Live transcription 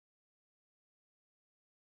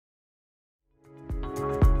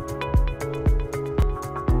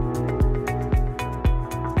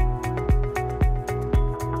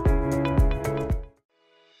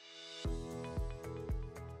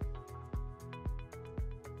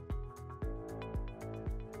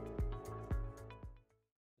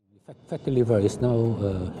Fatty liver is now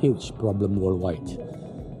a huge problem worldwide.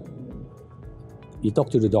 You talk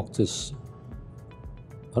to the doctors,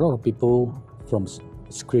 a lot of people from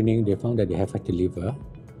screening, they found that they have fatty liver,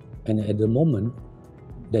 and at the moment,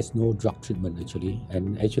 there's no drug treatment actually,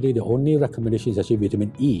 and actually the only recommendation is actually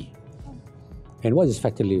vitamin E. And what is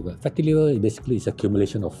fatty liver? Fatty liver basically is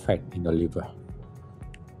accumulation of fat in the liver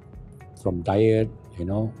from diet, and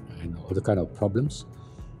other kind of problems.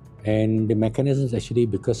 And the mechanism is actually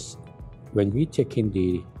because when we take in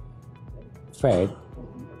the fat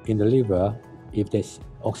in the liver, if there's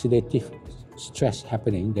oxidative stress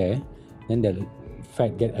happening there, then the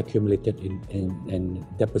fat get accumulated and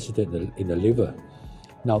deposited in the liver.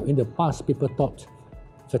 Now, in the past, people thought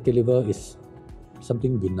fatty liver is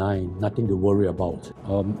something benign, nothing to worry about.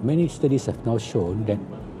 Many studies have now shown that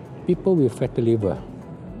people with fatty liver,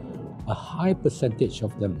 a high percentage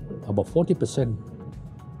of them, about 40%,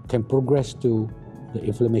 can progress to the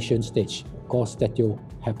inflammation stage called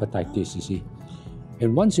steatohepatitis, you see.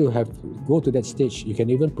 And once you go to that stage, you can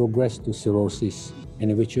even progress to cirrhosis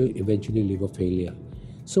and eventually liver failure.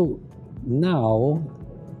 So now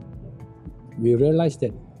we realize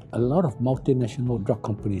that a lot of multinational drug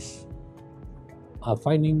companies are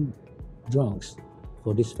finding drugs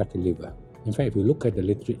for this fatty liver. In fact, if you look at the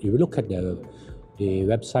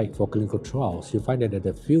website for clinical trials, you find that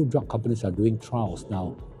a few drug companies are doing trials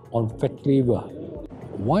now on fatty liver.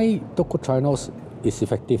 Why tocotrienol is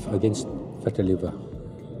effective against fatty liver?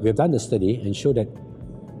 We have done a study and showed that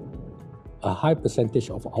a high percentage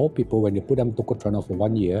of our people, when they put them tocotrienol for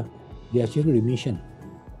 1 year, they achieve remission.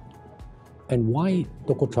 And why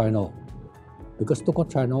tocotrienol? Because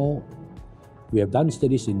tocotrienol, we have done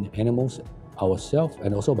studies in animals ourselves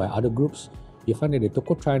and also by other groups. You find that the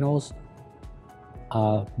tocotrienols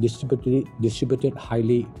are distributed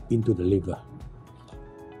highly into the liver.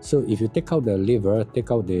 So if you take out the liver, take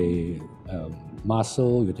out the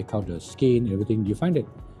muscle, you take out the skin, everything, you find that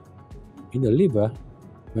in the liver,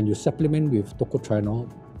 when you supplement with tocotrienol,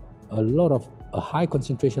 a high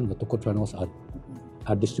concentration of tocotrienols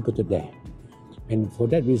are distributed there. And for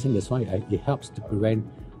that reason, that's why it helps to prevent,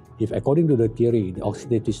 if according to the theory, the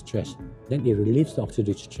oxidative stress, then it relieves the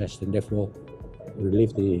oxidative stress and therefore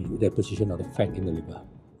relieves the deposition of the fat in the liver.